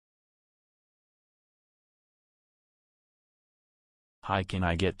Hi, can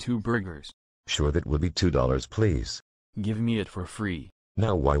I get 2 burgers? Sure, that would be $2 please. Give me it for free.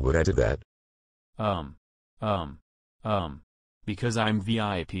 Now why would I do that? Because I'm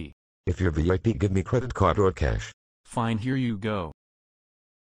VIP. If you're VIP, give me credit card or cash. Fine, here you go.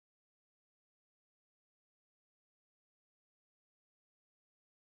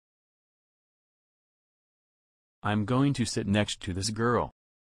 I'm going to sit next to this girl.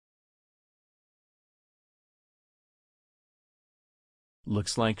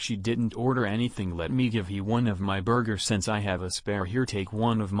 Looks like she didn't order anything. Let me give you one of my burgers since I have a spare here. Take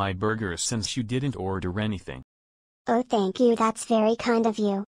one of my burgers since you didn't order anything. Oh, thank you, that's very kind of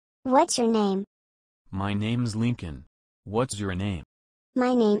you. What's your name? My name's Lincoln. What's your name?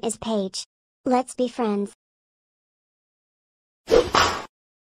 My name is Paige. Let's be friends.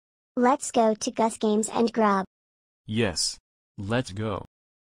 Let's go to Gus Games and Grub. Yes. Let's go.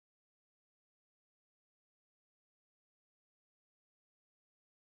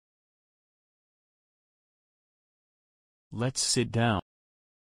 Let's sit down.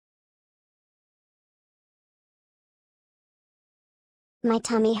 My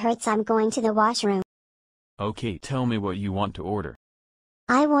tummy hurts, I'm going to the washroom. Okay, tell me what you want to order.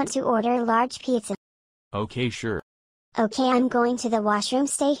 I want to order large pizza. Okay, sure. Okay, I'm going to the washroom,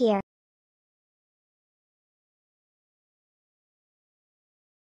 stay here.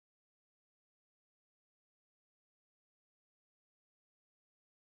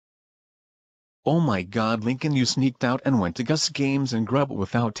 Oh my god, Lincoln, you sneaked out and went to Gus Games and Grub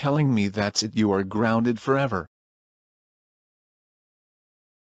without telling me. That's it, you are grounded forever.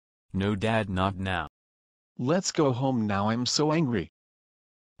 No, Dad, not now. Let's go home now, I'm so angry.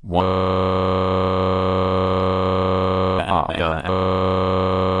 What?